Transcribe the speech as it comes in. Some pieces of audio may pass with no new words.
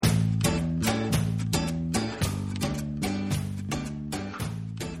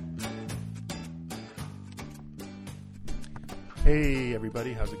Hey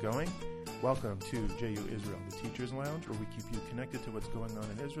everybody, how's it going? Welcome to JU Israel, the Teachers Lounge, where we keep you connected to what's going on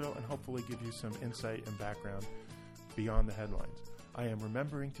in Israel and hopefully give you some insight and background beyond the headlines. I am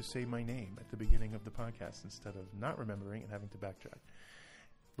remembering to say my name at the beginning of the podcast instead of not remembering and having to backtrack,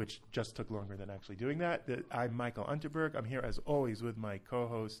 which just took longer than actually doing that. I'm Michael Unterberg. I'm here as always with my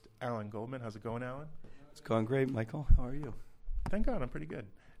co-host, Alan Goldman. How's it going, Alan? It's going great, Michael. How are you? Thank God, I'm pretty good.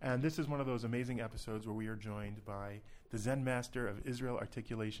 And this is one of those amazing episodes where we are joined by the Zen master of Israel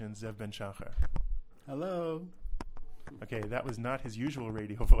articulation, Zev Ben Shachar. Hello. Okay, that was not his usual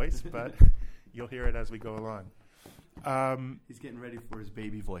radio voice, but you'll hear it as we go along. He's getting ready for his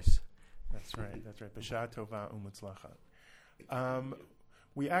baby voice. That's right. B'sha tova u'mutzlacha.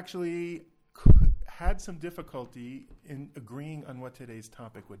 We actually had some difficulty in agreeing on what today's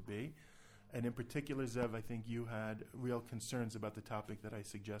topic would be. And in particular, Zev, I think you had real concerns about the topic that I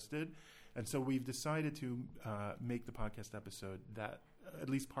suggested. And so we've decided to make the podcast episode that, at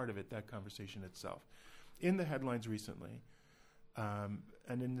least part of it, that conversation itself. In the headlines recently, and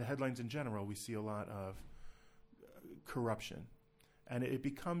in the headlines in general, we see a lot of corruption. And it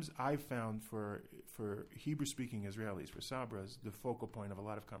becomes, I've found, for Hebrew-speaking Israelis, for Sabras, the focal point of a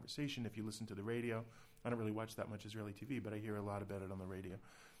lot of conversation. If you listen to the radio, I don't really watch that much Israeli TV, but I hear a lot about it on the radio.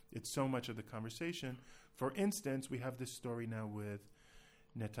 It's so much of the conversation. For instance, we have this story now with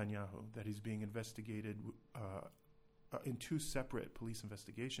Netanyahu, that he's being investigated in two separate police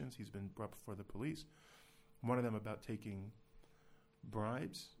investigations. He's been brought before the police. One of them about taking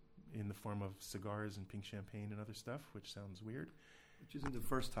bribes in the form of cigars and pink champagne and other stuff, which sounds weird. Which isn't the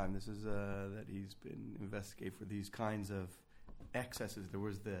first time. This is that he's been investigated for these kinds of excesses. There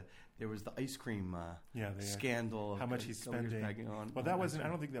was the ice cream scandal. How much he's spending on. Well, that wasn't. I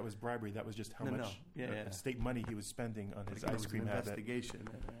don't think that was bribery. That was just how much state money he was spending on his ice cream habit. Investigation.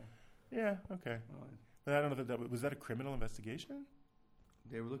 Yeah. Okay. But I don't know that was that a criminal investigation.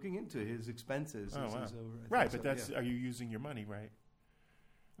 They were looking into his expenses. Oh, wow. Right, but that's are you using your money right?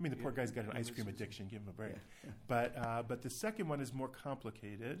 I mean, the poor guy's got an ice cream addiction. Give him a break. Yeah. But the second one is more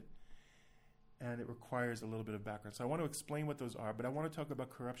complicated. And it requires a little bit of background. So I want to explain what those are, but I want to talk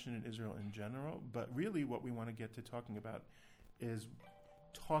about corruption in Israel in general. But really what we want to get to talking about is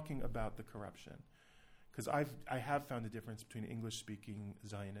talking about the corruption. Because I have found a difference between English-speaking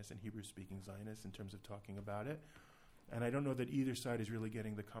Zionists and Hebrew-speaking Zionists in terms of talking about it. And I don't know that either side is really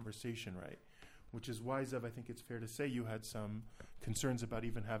getting the conversation right, which is why, Zev, I think it's fair to say you had some concerns about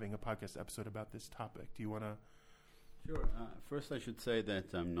even having a podcast episode about this topic. Do you want to... Sure. First, I should say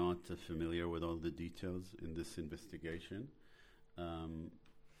that I'm not familiar with all the details in this investigation.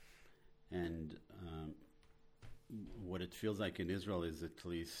 What it feels like in Israel is at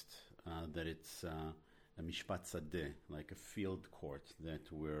least that it's a mishpat sadeh, like a field court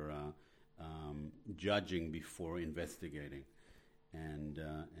that we're judging before investigating. And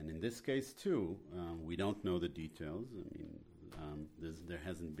in this case, too, we don't know the details. I mean, there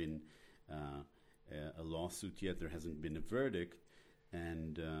hasn't been... a lawsuit yet. There hasn't been a verdict,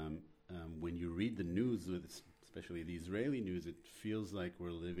 and when you read the news, especially the Israeli news, it feels like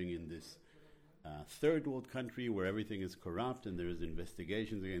we're living in this third world country where everything is corrupt and there's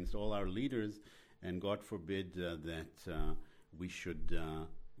investigations against all our leaders, and God forbid that we should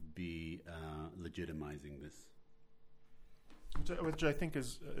be legitimizing this. Which I think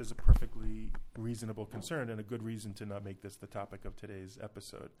is a perfectly reasonable concern and a good reason to not make this the topic of today's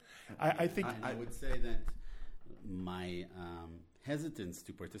episode. I think I would say that my hesitance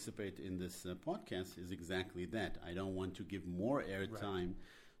to participate in this podcast is exactly that. I don't want to give more airtime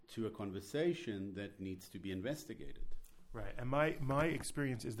to a conversation that needs to be investigated. Right, and my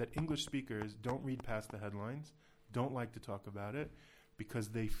experience is that English speakers don't read past the headlines, don't like to talk about it, because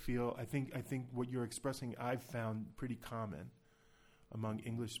they feel. I think what you're expressing, I've found pretty common among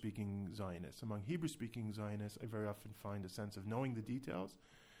English-speaking Zionists. Among Hebrew-speaking Zionists, I very often find a sense of knowing the details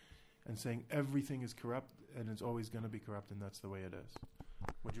and saying everything is corrupt and it's always going to be corrupt, and that's the way it is.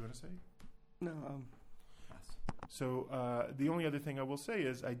 What do you want to say? No. So the only other thing I will say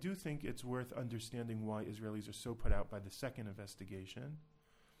is I do think it's worth understanding why Israelis are so put out by the second investigation,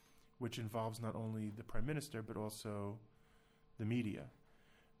 which involves not only the prime minister but also the media.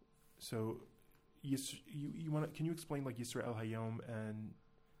 So can you explain like Yisrael Hayom and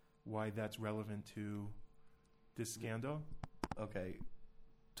why that's relevant to this scandal? Okay.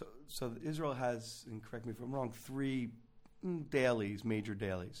 So Israel has, and correct me if I'm wrong, 3 dailies, major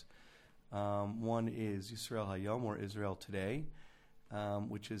dailies. One is Yisrael Hayom, or Israel Today,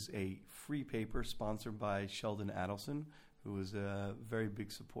 which is a free paper sponsored by Sheldon Adelson, who is a very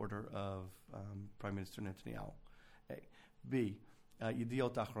big supporter of Prime Minister Netanyahu. A. B.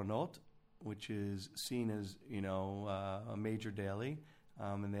 Yediot Achronot, which is seen as a major daily,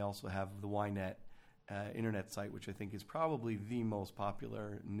 and they also have the Ynet internet site, which I think is probably the most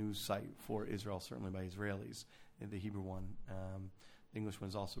popular news site for Israel, certainly by Israelis. The Hebrew one, the English one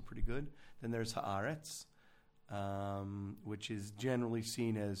is also pretty good. Then there's Haaretz, which is generally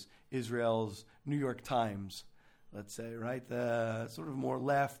seen as Israel's New York Times, let's say, right? The sort of more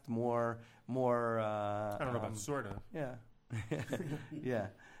left, more. I don't know about sort of. Yeah, yeah,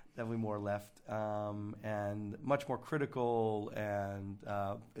 definitely more left, and much more critical and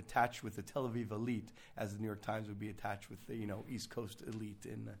attached with the Tel Aviv elite, as the New York Times would be attached with the East Coast elite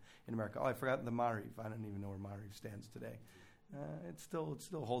in America. Oh, I forgot the Maariv. I don't even know where Maariv stands today. It's still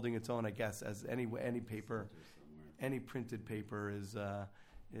holding its own, I guess, as any paper, any printed paper is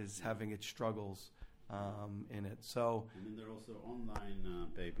having its struggles in it. So, and then there are also online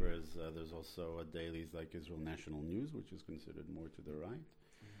papers. There's also dailies like Israel National News, which is considered more to the right.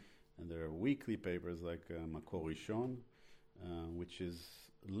 And there are weekly papers like Makor Rishon, which is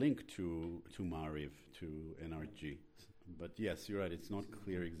linked to Maariv, to NRG. But yes, you're right. It's not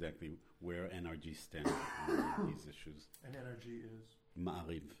clear exactly where NRG stands on these issues. And NRG is?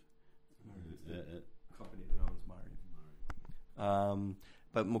 Maariv. Company that owns Maariv.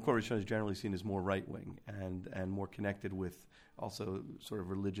 But Makor Rishon is generally seen as more right-wing and more connected with also sort of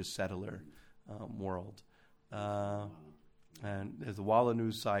religious settler world. And there's the Walla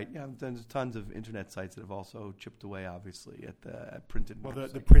news site. Yeah, there's tons of internet sites that have also chipped away, obviously, at printed news. Well,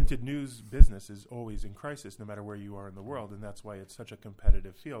 the printed news business is always in crisis, no matter where you are in the world, and that's why it's such a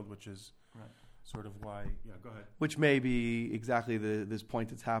competitive field, which is sort of why. Yeah, go ahead. Which may be exactly this point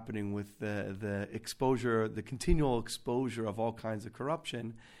that's happening with the exposure, the continual exposure of all kinds of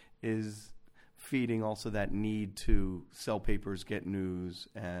corruption, is feeding also that need to sell papers, get news,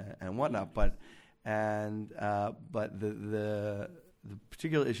 and whatnot. But the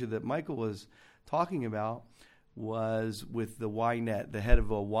particular issue that Michael was talking about was with the Ynet, the head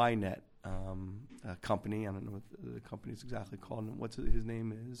of a Ynet company. I don't know what the company is exactly called. What's his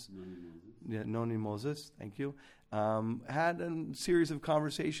name is? Noni Moses. Thank you. Had a series of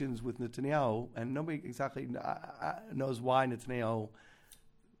conversations with Netanyahu, and nobody exactly knows why Netanyahu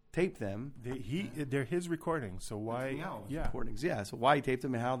taped them. They're his recordings, so why? Recordings, yeah. So why he taped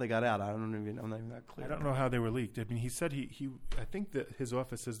them and how they got out, I'm not even that clear. I don't know how they were leaked. I mean, he said I think that his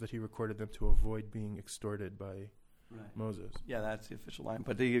office says that he recorded them to avoid being extorted by Moses. Yeah, that's the official line.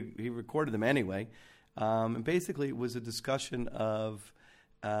 But he recorded them anyway. And basically it was a discussion of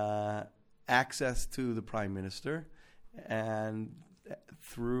access to the prime minister and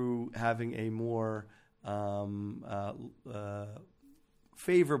through having a more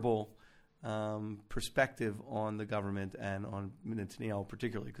favorable perspective on the government and on Netanyahu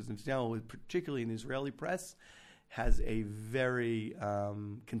particularly, because Netanyahu, particularly in the Israeli press, has a very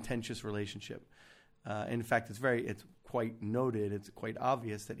contentious relationship. In fact, it's quite noted, it's quite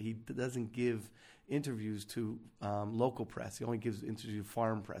obvious that he doesn't give interviews to local press. He only gives interviews to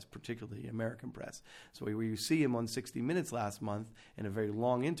foreign press, particularly American press. So where you see him on 60 Minutes last month in a very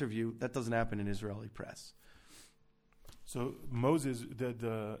long interview, that doesn't happen in Israeli press. So Moses,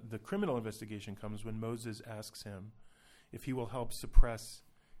 the criminal investigation comes when Moses asks him if he will help suppress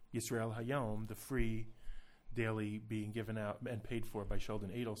Yisrael Hayom, the free daily being given out and paid for by Sheldon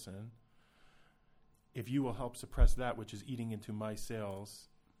Adelson. If you will help suppress that, which is eating into my sales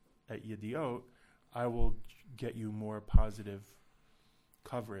at Yediot, I will get you more positive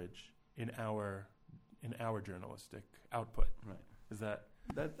coverage in our journalistic output. Right. Is that?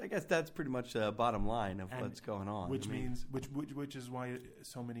 I guess that's pretty much the bottom line of what's going on. Which is why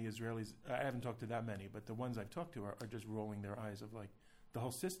so many Israelis, I haven't talked to that many, but the ones I've talked to are just rolling their eyes of like, the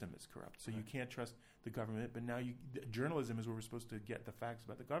whole system is corrupt. So you can't trust the government, but now journalism is where we're supposed to get the facts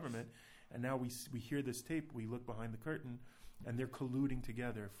about the government, and now we hear this tape, we look behind the curtain, and they're colluding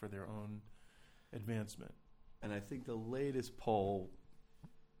together for their own advancement. And I think the latest poll,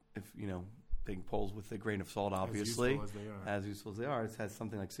 if take polls with a grain of salt, obviously, as useful as they are, it has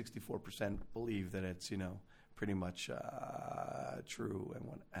something like 64% believe that it's pretty much true and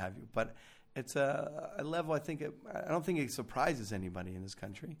what have you. But it's a level I don't think it surprises anybody in this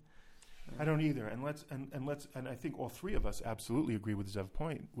country. I don't either. And I think all three of us absolutely agree with Zev's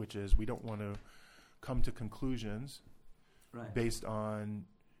point, which is we don't want to come to conclusions based on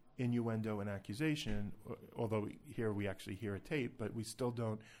innuendo and accusation, although here we actually hear a tape, but we still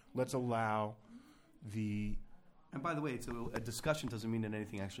don't. Let's allow the... And by the way, a discussion doesn't mean that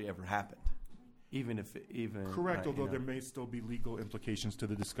anything actually ever happened. even if Correct, although you know. there may still be legal implications to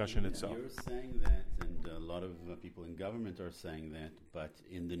the discussion itself. You're saying that, and a lot of people in government are saying that, but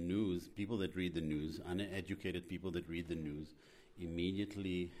in the news, people that read the news, uneducated people that read the news,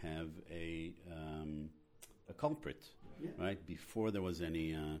 immediately have a culprit, right? Before there was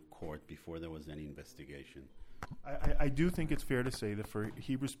any court, before there was any investigation. I do think it's fair to say that for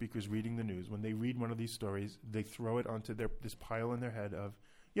Hebrew speakers reading the news, when they read one of these stories, they throw it onto this pile in their head of,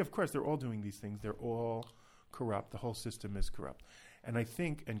 yeah, of course, they're all doing these things. They're all corrupt. The whole system is corrupt. And I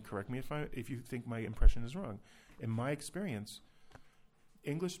think, and correct me if you think my impression is wrong, in my experience,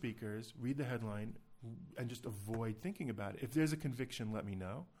 English speakers read the headline and just avoid thinking about it. If there's a conviction, let me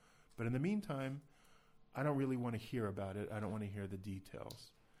know. But in the meantime, I don't really want to hear about it. I don't want to hear the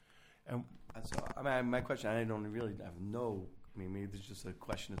details. And So, I mean, my question, I don't really have no. I mean, maybe it's just a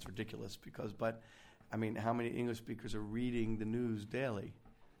question that's ridiculous but I mean, how many English speakers are reading the news daily?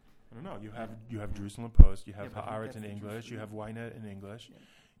 I don't know. You have Jerusalem Post. You have but Haaretz in that's English. You Jerusalem. have Ynet in English. Yeah.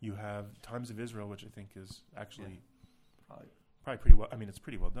 You have Times of Israel, which I think is actually Probably. probably pretty well. I mean, it's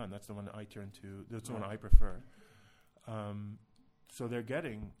pretty well done. That's the one I turn to. That's the one I prefer. So they're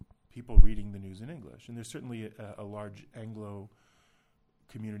getting people reading the news in English, and there's certainly a large Anglo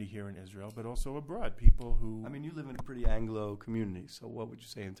community here in Israel, but also abroad. People who I mean, you live in a pretty Anglo community, so what would you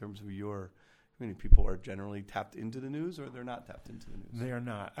say in terms of your community? People are generally tapped into the news, or they're not tapped into the news? they are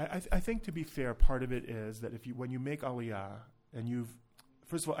not. I think, to be fair, part of it is that when you make Aliyah, and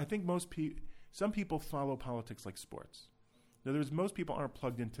first of all, I think some people follow politics like sports. In other words, most people aren't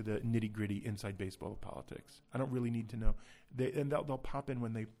plugged into the nitty-gritty inside baseball of politics. I don't really need to know. They'll pop in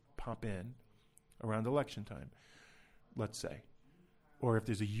when they pop in around election time, let's say, or if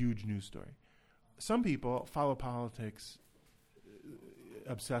there's a huge news story. Some people follow politics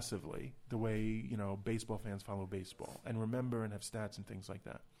obsessively, the way baseball fans follow baseball, and remember and have stats and things like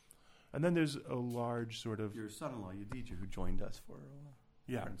that. And then there's a large sort of Your son-in-law, Yadija, who joined us for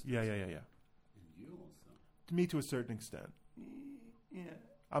yeah. instance. And You also. to me, to a certain extent, Yeah,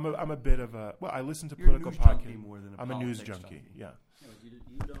 I'm a bit of a I listen to you're a political news junkie podcasts. more than a I'm a news politics junkie. Yeah. Yeah, but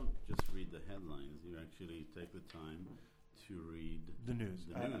you don't just read the headlines. You actually take the time to read The news.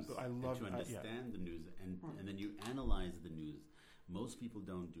 the news I love and to yeah. understand the news, and then you analyze the news. Most people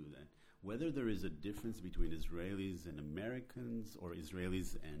don't do that. Whether there is a difference between Israelis and Americans, or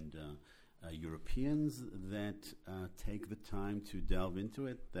Israelis and Europeans that take the time to delve into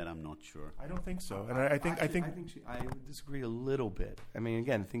it, that I'm not sure. I don't think so, and I think I would disagree a little bit. I mean,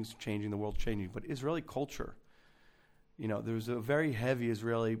 again, things are changing, the world's changing, but Israeli culture, there's a very heavy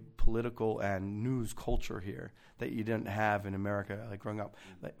Israeli political and news culture here that you didn't have in America, like growing up.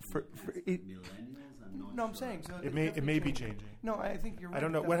 Like Millennials, I'm not no, I'm sure. saying so it may be changing. No, I think you're right. I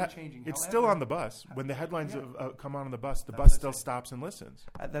don't know it's what definitely changing. it's However, still on the bus. When the headlines come on the bus, the That's bus what I'm still saying. stops and listens.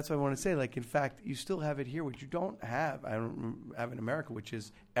 That's what I want to say. Like, in fact, you still have it here, which you don't have. I don't have in America, which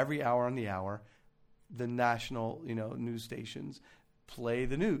is every hour on the hour, the national, news stations play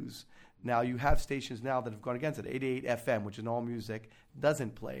the news. Now you have stations now that have gone against it. 88 FM, which is all music,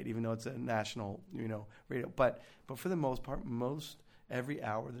 doesn't play it, even though it's a national, radio. But for the most part, every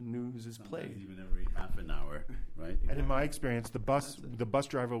hour the news is Sometimes played. even every half an hour, right? And in my experience, the bus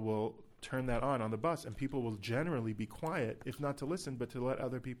driver will turn that on the bus, and people will generally be quiet, if not to listen, but to let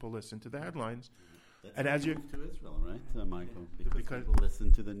other people listen to the headlines. That's And why as you you- moved to Israel, right, Michael? Because- people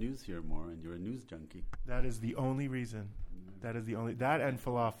listen to the news here more, and you're a news junkie. That is the only reason. That and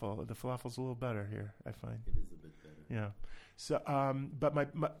falafel. The falafel's a little better here, I find. It is a bit better. Yeah. So, but my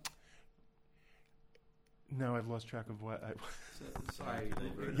now I've lost track of what I. Sorry.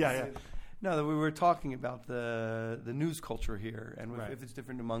 Yeah. No, that we were talking about the news culture here, and Right. if it's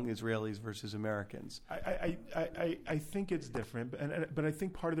different among Israelis versus Americans. I think it's different, but I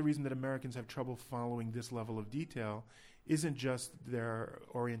think part of the reason that Americans have trouble following this level of detail isn't just their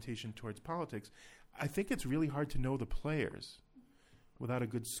orientation towards politics. I think it's really hard to know the players without a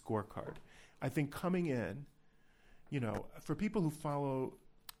good scorecard. I think coming in, for people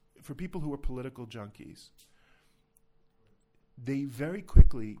who are political junkies, they very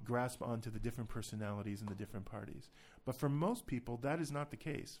quickly grasp onto the different personalities in the different parties. But for most people, that is not the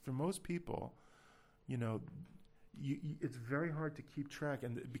case. For most people, it's very hard to keep track.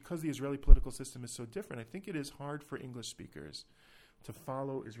 And because the Israeli political system is so different, I think it is hard for English speakers to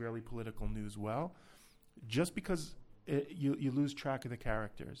follow Israeli political news well, just because you lose track of the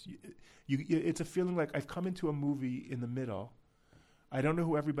characters. It's a feeling like I've come into a movie in the middle. I don't know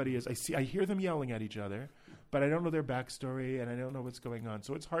who everybody is. I hear them yelling at each other, but I don't know their backstory and I don't know what's going on.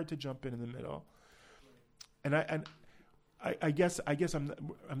 So it's hard to jump in the middle. And I guess I'm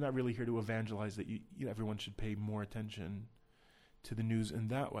not really here to evangelize that everyone should pay more attention to the news in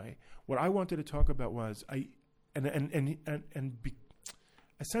that way. What I wanted to talk about was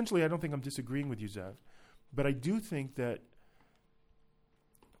essentially, I don't think I'm disagreeing with you, Zev, but I do think that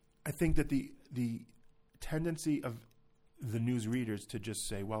the tendency of the news readers to just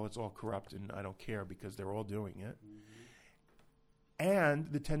say, well, it's all corrupt and I don't care because they're all doing it, and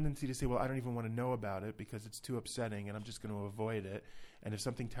the tendency to say, well, I don't even want to know about it because it's too upsetting and I'm just going to avoid it, and if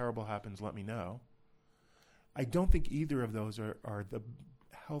something terrible happens, let me know. I don't think either of those are the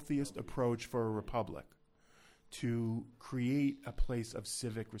healthiest approach for a republic to create a place of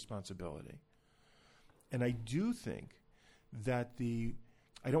civic responsibility. And I do think that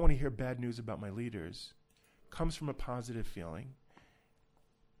I don't want to hear bad news about my leaders comes from a positive feeling,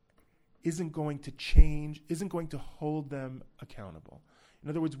 isn't going to change, isn't going to hold them accountable. In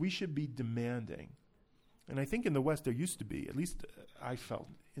other words, we should be demanding. And I think in the West there used to be, at least I felt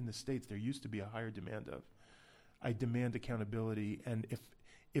in the States, there used to be a higher demand of, I demand accountability, and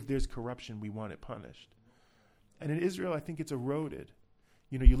if there's corruption, we want it punished. And in Israel, I think it's eroded.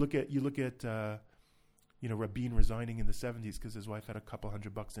 You look at Rabin resigning in the 70s because his wife had a couple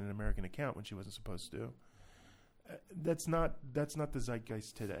 $100 in an American account when she wasn't supposed to. That's not the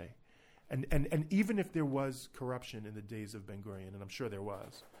zeitgeist today. And even if there was corruption in the days of Ben Gurion, and I'm sure there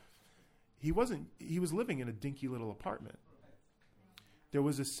was, he was living in a dinky little apartment. There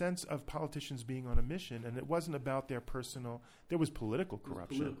was a sense of politicians being on a mission, and it wasn't about their personal. There was political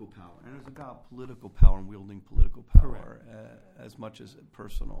corruption. Political power, and it was about political power and wielding political power as much as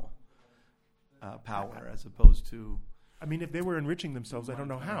personal power, as opposed to. I mean, if they were enriching themselves, I don't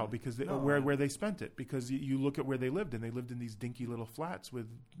know how, because where they spent it. Because you look at where they lived, and they lived in these dinky little flats with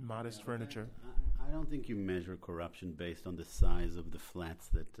modest furniture. I don't think you measure corruption based on the size of the flats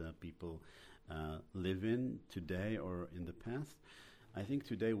that people live in today or in the past. I think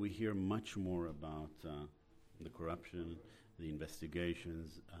today we hear much more about the corruption, the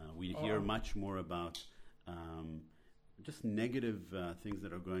investigations. We hear much more about just negative things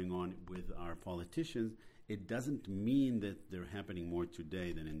that are going on with our politicians. It doesn't mean that they're happening more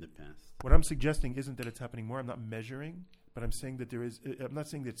today than in the past. What I'm suggesting isn't that it's happening more. I'm not measuring, but I'm saying that there is. I'm not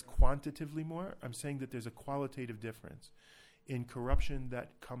saying that it's quantitatively more. I'm saying that there's a qualitative difference in corruption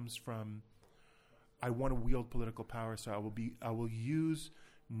that comes from, I want to wield political power, so I will use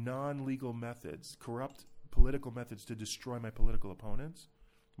non-legal methods, corrupt political methods to destroy my political opponents,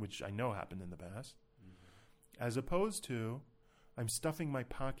 which I know happened in the past, as opposed to I'm stuffing my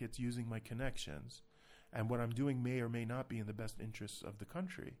pockets using my connections, and what I'm doing may or may not be in the best interests of the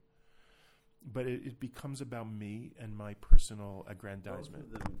country. But it becomes about me and my personal aggrandizement.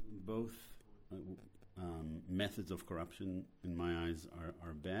 Both methods of corruption, in my eyes,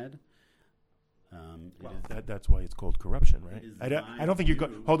 are bad. That's why it's called corruption, right? I don't think you're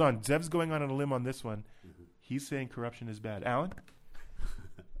hold on. Zev's going on a limb on this one. Mm-hmm. He's saying corruption is bad. Alan?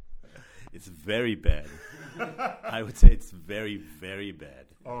 It's very bad. I would say it's very, very bad.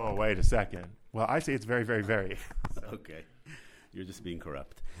 Oh, wait a second. Well, I say it's very, very, very. Okay. You're just being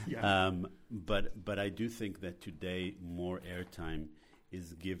corrupt. Yeah. But I do think that today more airtime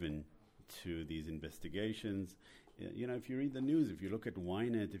is given to these investigations. If you read the news, if you look at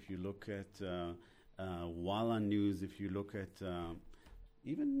Ynet, if you look at Walla News, if you look at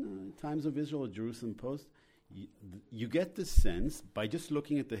even Times of Israel or Jerusalem Post, you get the sense, by just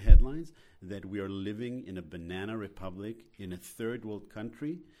looking at the headlines, that we are living in a banana republic in a third world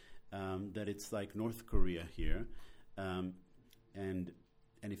country, that it's like North Korea here.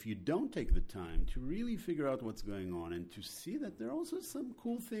 And if you don't take the time to really figure out what's going on and to see that there are also some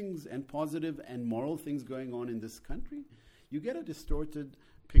cool things and positive and moral things going on in this country, you get a distorted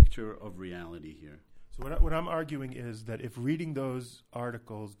picture of reality here. So what I'm arguing is that if reading those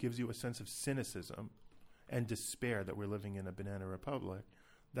articles gives you a sense of cynicism and despair that we're living in a banana republic,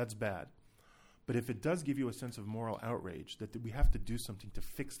 that's bad. But if it does give you a sense of moral outrage, that we have to do something to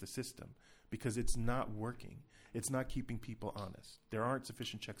fix the system because it's not working. It's not keeping people honest. There aren't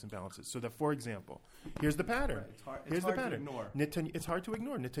sufficient checks and balances. So that, for example, here's the pattern. Right. Here's hard the pattern. To ignore. It's hard to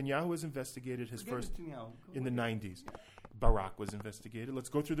ignore. Netanyahu was investigated in the 90s. Yeah. Barak was investigated. Let's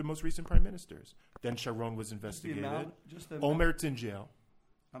go through the most recent prime ministers. Then Sharon was investigated. Omert's in jail.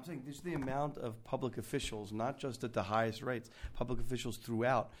 I'm saying just the amount of public officials, not just at the highest rates, public officials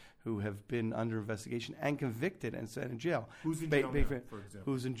throughout who have been under investigation and convicted and sent in jail. Who's in jail now, for example?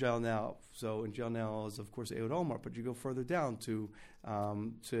 Who's in jail now? So in jail now is, of course, Ehud Olmert, but you go further down to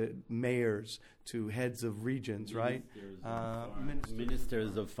mayors, to heads of regions, right?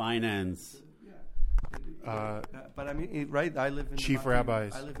 Ministers of finance. But I mean, right? I live in chief the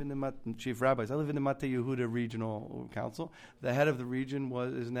rabbis. I live in the chief rabbis. I live in the Mata Yehuda Regional Council. The head of the region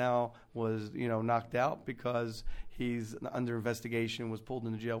was knocked out because he's under investigation, was pulled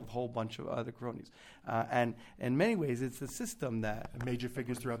into jail with a whole bunch of other cronies. And in many ways, it's the system that Major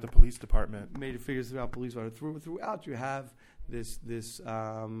figures throughout the police department. major figures throughout police throughout you have this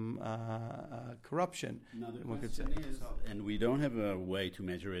corruption. Now the one could question say. is, and we don't have a way to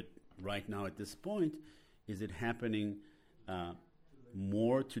measure it right now at this point, is it happening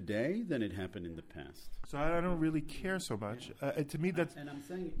more today than it happened in the past? So I don't really care so much. To me, that's And I'm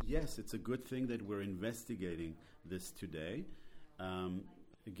saying, yes, it's a good thing that we're investigating this today.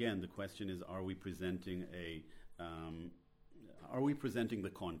 Again, the question is, are we presenting the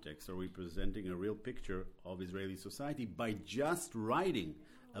context? Are we presenting a real picture of Israeli society by just writing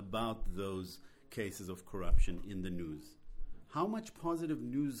about those cases of corruption in the news? How much positive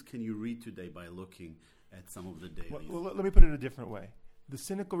news can you read today by looking at some of the dailies? well, let me put it a different way. The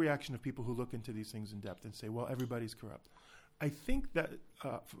cynical reaction of people who look into these things in depth and say, well, everybody's corrupt. I think that,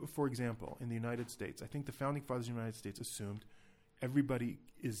 for example, in the United States, I think the founding fathers of the United States assumed everybody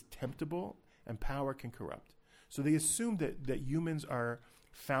is temptable and power can corrupt. So they assumed that humans are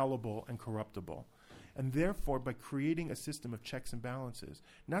fallible and corruptible. And therefore, by creating a system of checks and balances,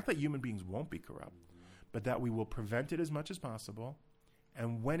 not that human beings won't be corrupt, but that we will prevent it as much as possible.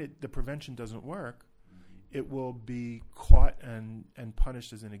 And when the prevention doesn't work, it will be caught and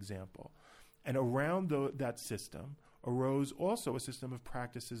punished as an example. And around that system arose also a system of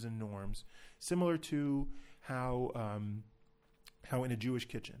practices and norms, similar to how in a Jewish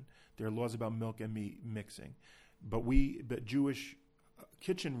kitchen there are laws about milk and meat mixing, but Jewish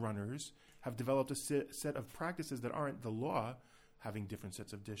kitchen runners have developed a set of practices that aren't the law, having different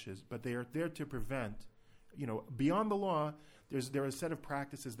sets of dishes, but they are there to prevent, beyond the law. There are a set of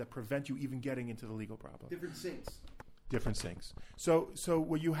practices that prevent you even getting into the legal problem. Different sinks. So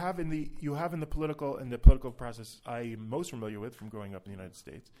what you have in the political process I'm most familiar with from growing up in the United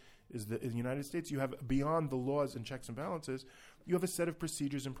States is that in the United States you have, beyond the laws and checks and balances, you have a set of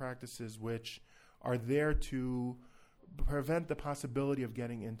procedures and practices which are there to prevent the possibility of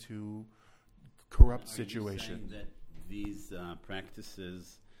getting into corrupt situations. Are you saying that these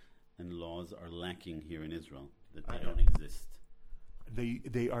practices and laws are lacking here in Israel, that they don't exist?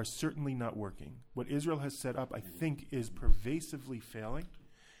 They are certainly not working. What Israel has set up, I think, is pervasively failing.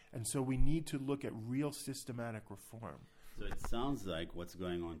 And so we need to look at real systematic reform. So it sounds like what's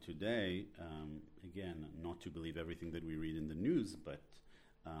going on today, again, not to believe everything that we read in the news, but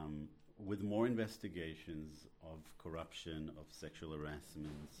with more investigations of corruption, of sexual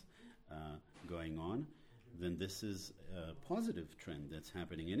harassments going on, then this is a positive trend that's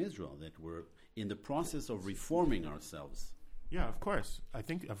happening in Israel, that we're in the process of reforming ourselves. Yeah, of course. I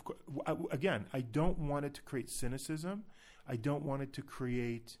think, again, I don't want it to create cynicism. I don't want it to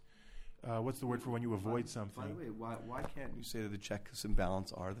create, what's the word for when you avoid something? By the way, why can't you say that the checks and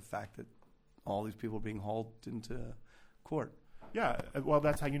balance are the fact that all these people are being hauled into court? Yeah, well,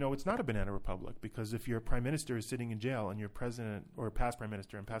 that's how you know it's not a banana republic, because if your prime minister is sitting in jail and your president, or past prime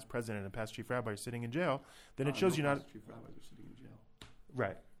minister and past president and past chief rabbi are sitting in jail, then it shows you not... Chief rabbis are sitting in jail.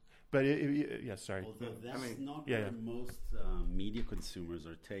 Right. But, sorry. Although that's not where most media consumers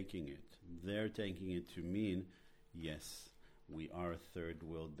are taking it. They're taking it to mean, yes, we are a third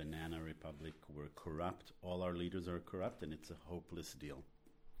world banana republic, we're corrupt, all our leaders are corrupt, and it's a hopeless deal.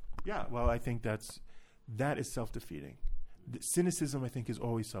 Yeah, well, I think that is self-defeating. Cynicism, I think, is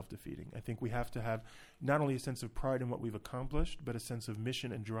always self-defeating. I think we have to have not only a sense of pride in what we've accomplished, but a sense of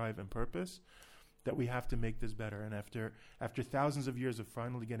mission and drive and purpose, that we have to make this better. And after thousands of years of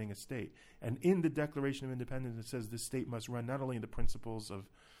finally getting a state, and in the Declaration of Independence it says this state must run not only in the principles of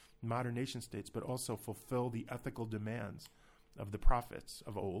modern nation states, but also fulfill the ethical demands of the prophets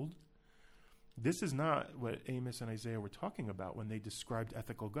of old. This is not what Amos and Isaiah were talking about when they described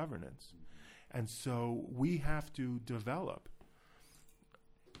ethical governance. And so we have to develop,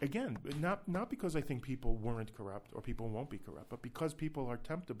 again, not because I think people weren't corrupt or people won't be corrupt, but because people are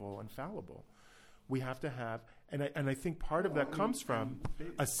temptable and fallible. We have to have, and I think part of that comes from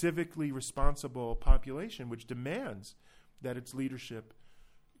a civically responsible population which demands that its leadership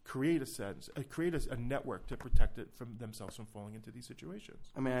create a network to protect it from themselves from falling into these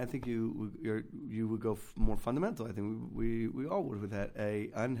situations. I mean, I think you would go more fundamental. I think we all would with that.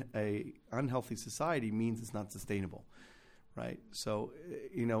 A unhealthy society means it's not sustainable, right? So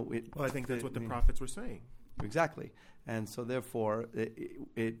Well, I think that's what the prophets were saying. Exactly, and so therefore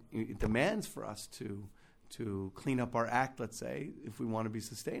it demands for us to clean up our act. Let's say, if we want to be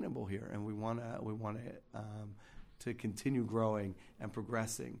sustainable here, and we want to continue growing and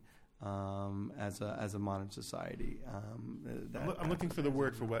progressing, as a modern society. I'm looking for the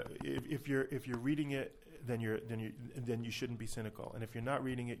word for what. If you're reading it, then you shouldn't be cynical. And if you're not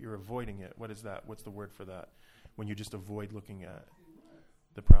reading it, you're avoiding it. What is that? What's the word for that? When you just avoid looking at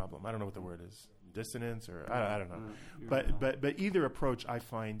the problem. I don't know what the word is. Dissonance, or I don't know. But either approach, I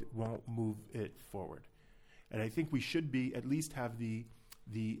find, won't move it forward. And I think we should at least have the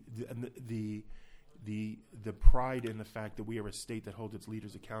pride in the fact that we are a state that holds its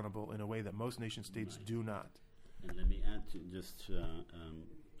leaders accountable in a way that most nation states do not. And let me add to just a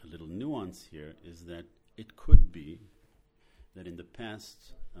little nuance here, is that it could be that in the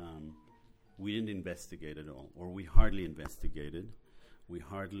past we didn't investigate at all, or we hardly investigated. We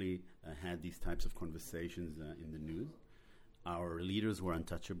hardly had these types of conversations in the news. Our leaders were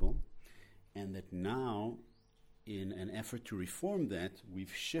untouchable. And that now, in an effort to reform that,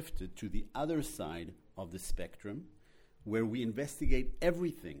 we've shifted to the other side of the spectrum, where we investigate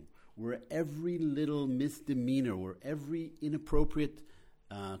everything, where every little misdemeanor, where every inappropriate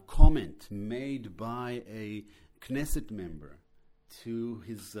comment made by a Knesset member to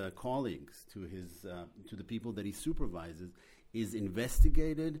his colleagues, to the people that he supervises, is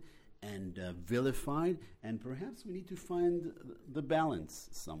investigated and vilified, and perhaps we need to find the balance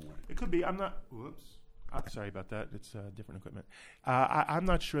somewhere. It could be. I'm not. Whoops. Sorry about that. It's different equipment. I'm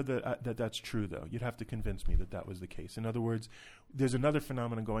not sure that that's true, though. You'd have to convince me that was the case. In other words, there's another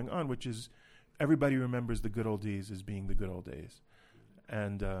phenomenon going on, which is everybody remembers the good old days as being the good old days.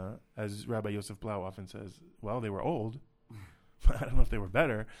 And as Rabbi Yosef Blau often says, well, they were old. I don't know if they were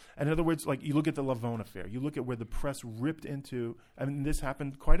better. And in other words, like you look at the Lavon affair, you look at where the press ripped into, I mean, this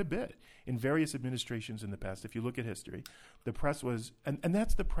happened quite a bit in various administrations in the past. If you look at history, the press was, and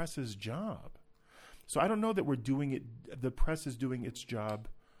that's the press's job. So I don't know that we're doing it, the press is doing its job.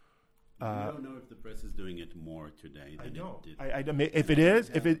 I don't know if the press is doing it more today than it did. I don't. If it is,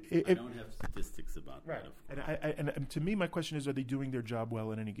 I don't have statistics about right. that. And to me, my question is: are they doing their job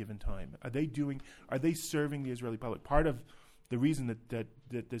well at any given time? Are they serving the Israeli public? Part of the reason that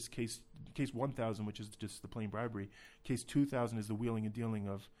this case 1000, which is just the plain bribery, case 2000 is the wheeling and dealing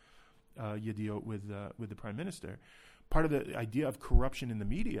of Yediot with the prime minister. Part of the idea of corruption in the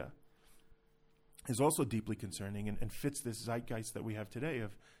media is also deeply concerning and fits this zeitgeist that we have today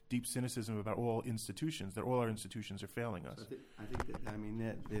of deep cynicism about all institutions, that all our institutions are failing us. So I think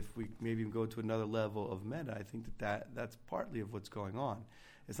that if we maybe go to another level of meta, I think that's partly of what's going on.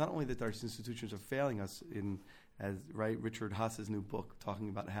 It's not only that our institutions are failing us Richard Haas's new book talking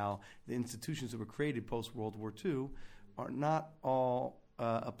about how the institutions that were created post-World War II are not all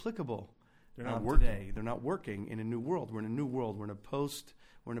applicable. They're not working. Today. They're not working in a new world. We're in a new world. We're in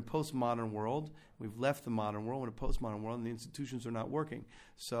a postmodern world. We've left the modern world. We're in a postmodern world, and the institutions are not working.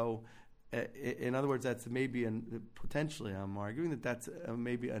 So, in other words, that's maybe potentially, I'm arguing that's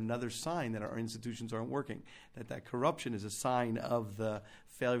maybe another sign that our institutions aren't working. That corruption is a sign of the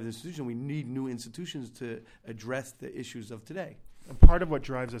failure of the institution. We need new institutions to address the issues of today. And part of what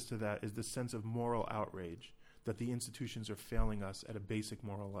drives us to that is the sense of moral outrage that the institutions are failing us at a basic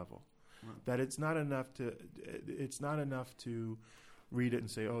moral level. Right. That it's not enough to read it and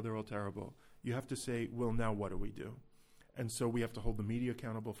say, oh, they're all terrible. You have to say, well, now what do we do? And so we have to hold the media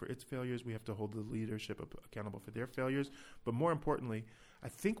accountable for its failures. We have to hold the leadership accountable for their failures. But more importantly, I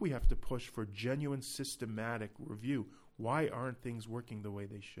think we have to push for genuine systematic review. Why aren't things working the way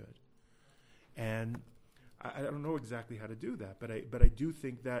they should? And I don't know exactly how to do that, but I do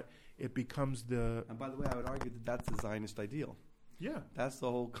think that it becomes the... And by the way, I would argue that that's the Zionist ideal. Yeah. That's the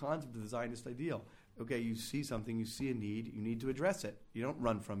whole concept of the Zionist ideal. Okay, you see something, you see a need, you need to address it. You don't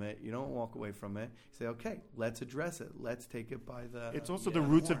run from it. You don't walk away from it. You say, okay, let's address it. Let's take it by the... It's also the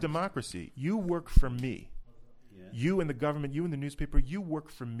roots of democracy. You work for me. Yeah. You and the government, you and the newspaper, you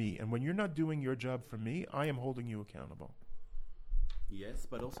work for me. And when you're not doing your job for me, I am holding you accountable. Yes,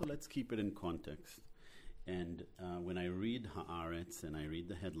 but also let's keep it in context. And when I read Haaretz and I read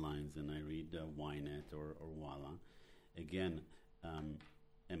the headlines and I read Ynet or Walla, again...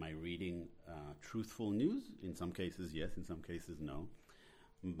 am I reading truthful news? In some cases, yes. In some cases, no.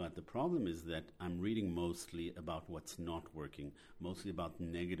 But the problem is that I'm reading mostly about what's not working, mostly about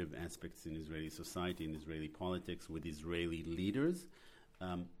negative aspects in Israeli society, in Israeli politics, with Israeli leaders.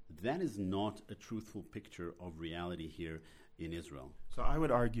 That is not a truthful picture of reality here in Israel. So I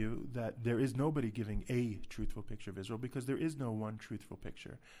would argue that there is nobody giving a truthful picture of Israel because there is no one truthful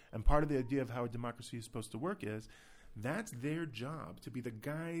picture. And part of the idea of how a democracy is supposed to work is that's their job, to be the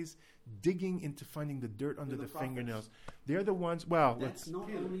guys digging into finding the dirt under the fingernails. They're the ones, that's not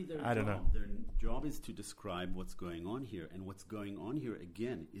only their job. I don't know. Their job is to describe what's going on here. And what's going on here,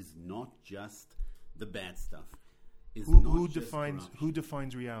 again, is not just the bad stuff. is Who not just corruption. who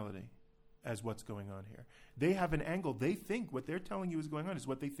defines reality as what's going on here? They have an angle. They think what they're telling you is going on is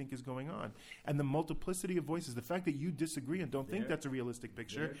what they think is going on. And the multiplicity of voices, the fact that you disagree and don't think that's a realistic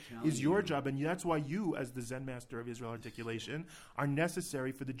picture is your job. And that's why you, as the Zen master of Israel articulation, are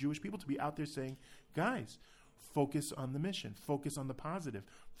necessary for the Jewish people to be out there saying, guys, focus on the mission, focus on the positive,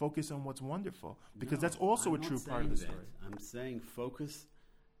 focus on what's wonderful. Because that's also a true part of the story. I'm saying focus,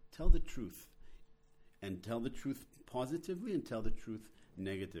 tell the truth. And tell the truth positively and tell the truth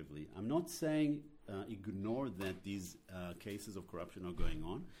negatively. I'm not saying ignore that these cases of corruption are going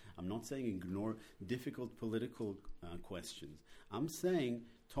on. I'm not saying ignore difficult political questions. I'm saying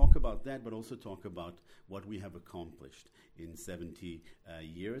talk about that, but also talk about what we have accomplished in 70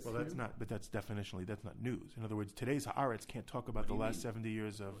 years. Well, that's not news. In other words, today's Haaretz can't talk about the last 70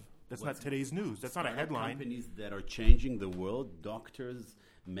 years of. That's not today's news. That's not a headline. Companies that are changing the world, doctors,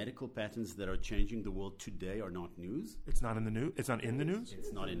 medical patents that are changing the world today are not news. It's not in the news. It's not in the news.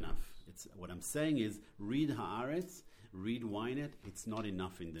 It's not enough. What I'm saying is read Haaretz, read Ynet. It's not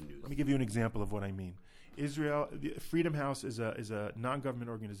enough in the news. Let me give you an example of what I mean. Israel, the Freedom House is a non-government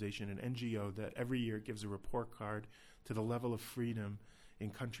organization, an NGO that every year gives a report card to the level of freedom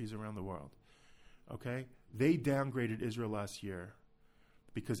in countries around the world. Okay, they downgraded Israel last year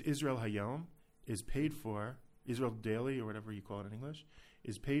because Israel Hayom is paid for, Israel Daily or whatever you call it in English,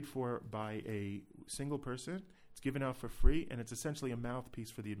 is paid for by a single person. It's given out for free, and it's essentially a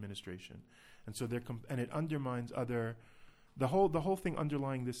mouthpiece for the administration. And so and it undermines the whole thing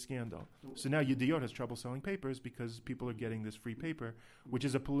underlying this scandal. So now Yediot has trouble selling papers because people are getting this free paper, which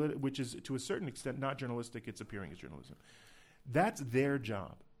is to a certain extent not journalistic. It's appearing as journalism. That's their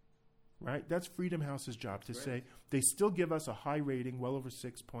job, right? That's Freedom House's job to say they still give us a high rating, well over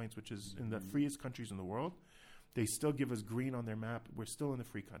 6 points, which is in the freest countries in the world. They still give us green on their map. We're still in the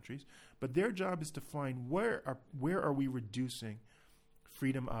free countries. But their job is to find where are we reducing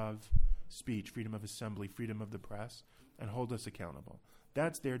freedom of speech, freedom of assembly, freedom of the press, and hold us accountable.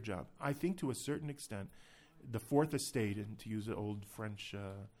 That's their job. I think to a certain extent, the fourth estate, and to use an old French,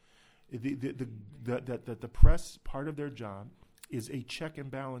 the press, part of their job is a check and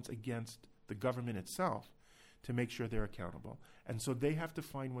balance against the government itself to make sure they're accountable. And so they have to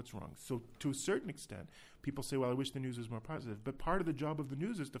find what's wrong. So to a certain extent, people say, well, I wish the news was more positive. But part of the job of the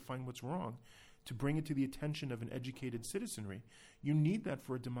news is to find what's wrong, to bring it to the attention of an educated citizenry. You need that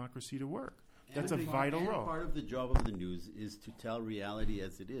for a democracy to work. That's a vital role. Part of the job of the news is to tell reality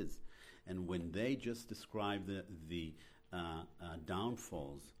as it is. And when they just describe the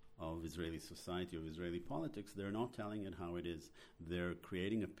downfalls of Israeli society, of Israeli politics, they're not telling it how it is. They're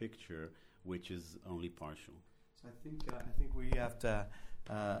creating a picture which is only partial. So I think we have to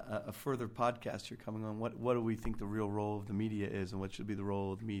a further podcast here coming on. What do we think the real role of the media is, and what should be the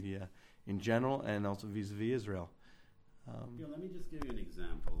role of the media in general, and also vis-a-vis Israel? Let me just give you an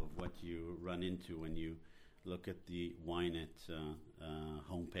example of what you run into when you look at the Ynet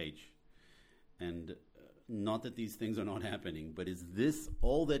homepage. And not that these things are not happening, but is this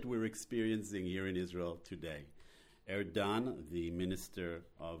all that we're experiencing here in Israel today? Erdan, the Minister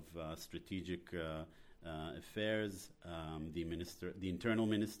of Strategic Affairs, the Internal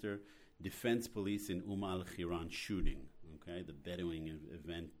Minister, Defense Police in al-Khiran shooting, okay, the Bedouin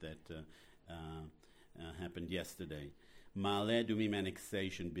event that happened yesterday. Ma'ale Adumim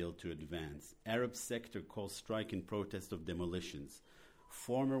annexation bill to advance. Arab sector calls strike in protest of demolitions.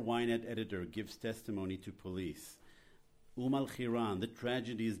 Former Ynet editor gives testimony to police. al-Khiran, the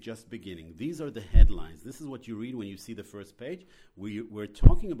tragedy is just beginning. These are the headlines. This is what you read when you see the first page. We're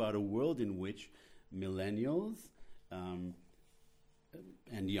talking about a world in which millennials and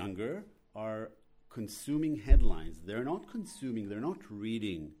younger are consuming headlines. They're not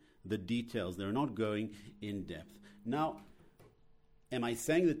reading the details. They're not going in depth. Now, am I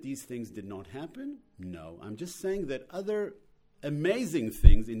saying that these things did not happen? No. I'm just saying that other amazing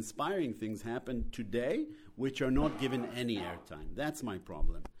things, inspiring things happen today which are not given any airtime. That's my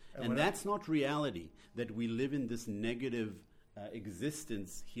problem. And that's not reality, that we live in this negative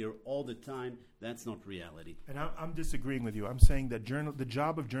existence here all the time. That's not reality. And I'm disagreeing with you. I'm saying that the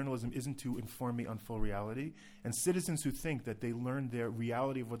job of journalism isn't to inform me on full reality. And citizens who think that they learn their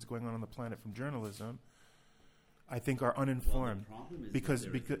reality of what's going on the planet from journalism, I think are uninformed. Well, the problem is because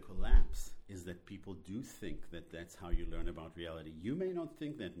the collapse is that people do think that that's how you learn about reality. You may not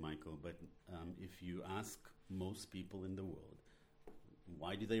think that, Michael, but if you ask most people in the world,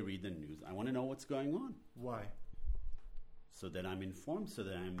 why do they read the news? I want to know what's going on. Why? So that I'm informed, so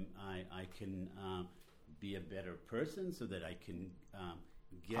that I can be a better person, so that I can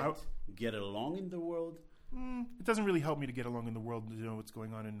get along in the world. it doesn't really help me to get along in the world to know what's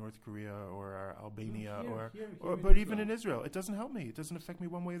going on in North Korea or Albania but even in Israel. It doesn't help me. It doesn't affect me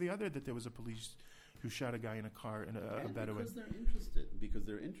one way or the other that there was a police who shot a guy in a car in a Bedouin. Because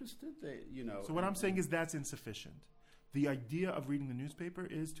they're interested. So what I'm saying is that's insufficient. The idea of reading the newspaper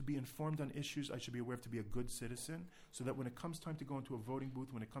is to be informed on issues I should be aware of, to be a good citizen, so that when it comes time to go into a voting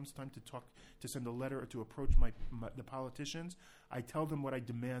booth, when it comes time to talk, to send a letter or to approach the politicians, I tell them what I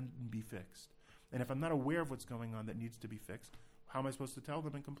demand be fixed. And if I'm not aware of what's going on that needs to be fixed, how am I supposed to tell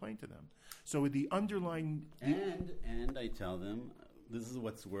them and complain to them? So with the underlying... And I tell them, this is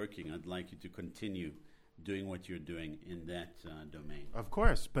what's working. I'd like you to continue doing what you're doing in that domain. Of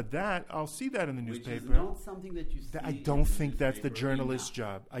course, but I'll see that in the newspaper. Which is not something that you see. I don't think that's the journalist's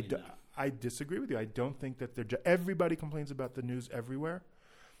job. I disagree with you. I don't think that everybody complains about the news everywhere,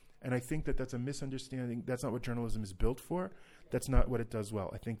 and I think that that's a misunderstanding. That's not what journalism is built for. That's not what it does well.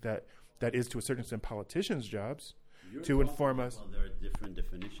 I think that is, to a certain extent, politicians' jobs to inform us. Well, there are different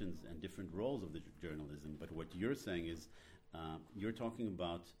definitions and different roles of the journalism, but what you're saying is you're talking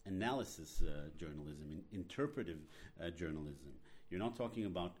about analysis journalism, interpretive journalism. You're not talking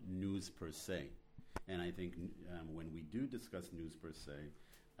about news per se. And I think when we do discuss news per se,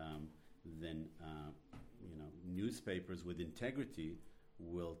 then newspapers with integrity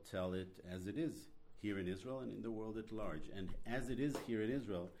will tell it as it is here in Israel and in the world at large. And as it is here in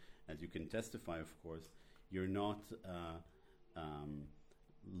Israel, as you can testify, of course, you're not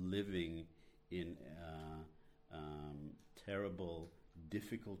living in terrible,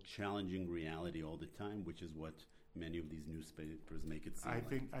 difficult, challenging reality all the time, which is what many of these newspapers make it seem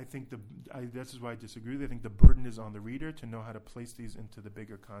I think this is why I disagree with you. I think the burden is on the reader to know how to place these into the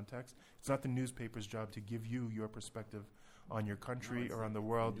bigger context. It's not the newspaper's job to give you your perspective on your country or on the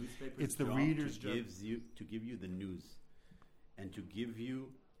world. It's the reader's job to give you the news and to give you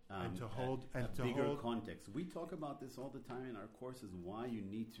and to hold a bigger context. We talk about this all the time in our courses, why you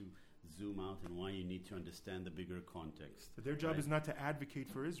need to zoom out and why you need to understand the bigger context. But their job is not to advocate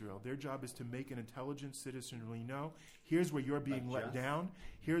for Israel. Their job is to make an intelligent citizenry know, here's where you're being let down,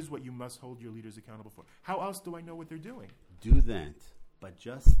 here's what you must hold your leaders accountable for. How else do I know what they're doing? Do that, but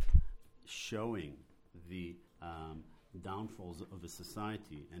just showing the downfalls of a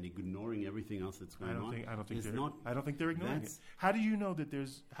society and ignoring everything else that's going on. I don't think they're ignoring it. How do you know that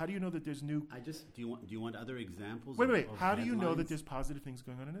there's new? Do you want other examples? Wait. How do you know that there's positive things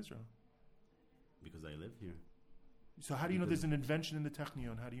going on in Israel? Because I live here. So how do you know there's an invention in the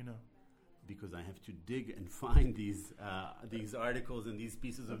Technion? How do you know? Because I have to dig and find these articles and these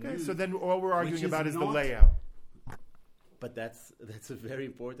pieces of news. Okay, so then all we're arguing about is the layout. But that's a very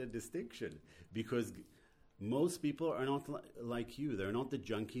important distinction, because most people are not like you. They're not the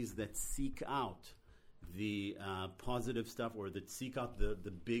junkies that seek out the positive stuff or that seek out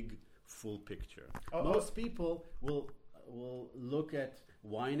the big full picture. Most people will look at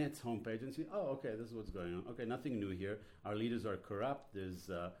Ynet's homepage and say, okay, this is what's going on. Okay, nothing new here. Our leaders are corrupt.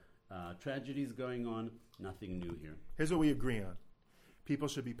 There's tragedies going on. Nothing new here. Here's what we agree on. People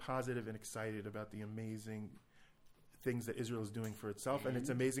should be positive and excited about the amazing things that Israel is doing for itself and its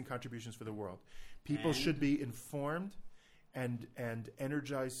amazing contributions for the world. People should be informed and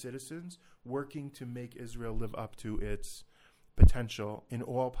energized citizens working to make Israel live up to its potential in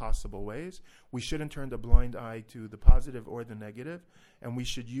all possible ways. We shouldn't turn a blind eye to the positive or the negative, and we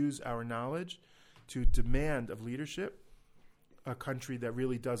should use our knowledge to demand of leadership a country that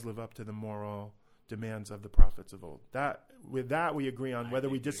really does live up to the moral demands of the prophets of old. With that we agree on. Whether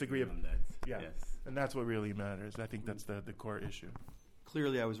we disagree on that. Yeah. Yes. And that's what really matters. I think that's the core issue.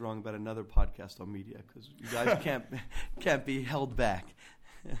 Clearly I was wrong about another podcast on media, because you guys can't be held back.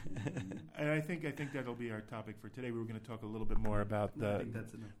 And I think that'll be our topic for today. We were going to talk a little bit more about I think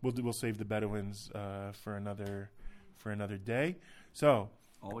that's enough. We'll save the Bedouins for another day. So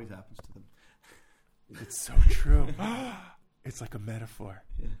always happens to them. It's so true. It's like a metaphor.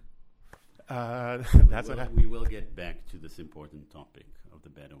 Yeah. That's what we will get back to this important topic of the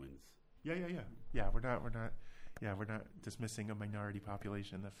Bedouins. Yeah. We're not dismissing a minority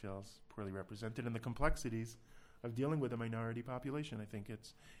population that feels poorly represented, and the complexities of dealing with a minority population. I think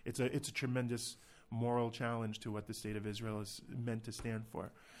it's a tremendous moral challenge to what the state of Israel is meant to stand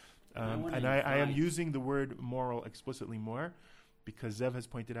for. And I am using the word moral explicitly more, because Zev has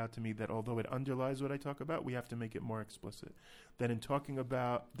pointed out to me that although it underlies what I talk about, we have to make it more explicit. That in talking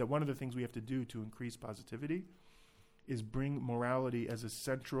about that, one of the things we have to do to increase positivity is bring morality as a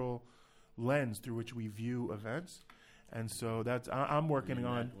central lens through which we view events. And so I'm working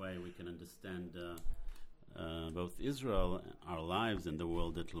on. That way we can understand both Israel, our lives, and the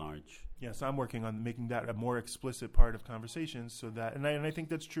world at large. Yes, I'm working on making that a more explicit part of conversations, so that, and I think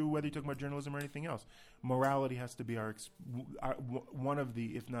that's true whether you're talking about journalism or anything else. Morality has to be our one of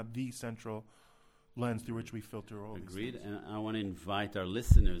the, if not the central lens through which we filter all Agreed. these things. And I want to invite our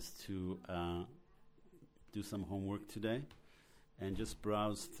listeners to do some homework today and just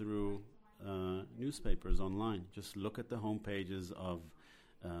browse through newspapers online. Just look at the home pages of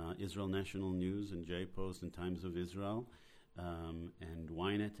Israel National News and J-Post and Times of Israel, and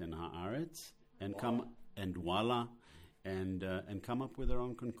Ynet and Haaretz, and Walla, and come up with their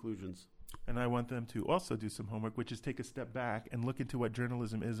own conclusions. And I want them to also do some homework, which is take a step back and look into what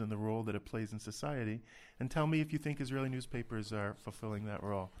journalism is and the role that it plays in society, and tell me if you think Israeli newspapers are fulfilling that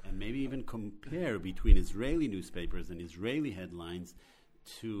role. And maybe even compare between Israeli newspapers and Israeli headlines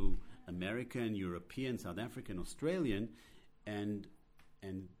to American, European, South African, Australian, and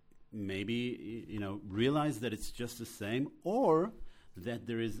maybe realize that it's just the same, or that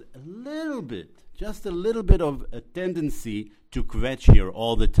there is just a little bit of a tendency to kvetch here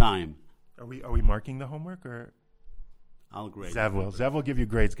all the time. Are we marking the homework, or I'll grade. Zev will give you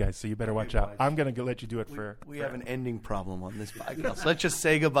grades, guys. So you better watch out. I'm going to let you do it for. We have an ending problem on this podcast. So let's just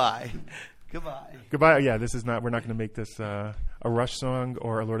say goodbye. Goodbye. Yeah, this is not. We're not going to make this a Rush song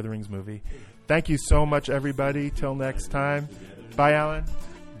or a Lord of the Rings movie. Thank you so much, everybody. Till next time. Bye, Alan.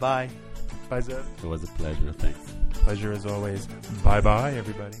 Bye. Bye, Zev. It was a pleasure. Thanks. Pleasure as always. Bye,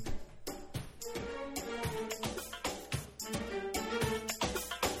 everybody.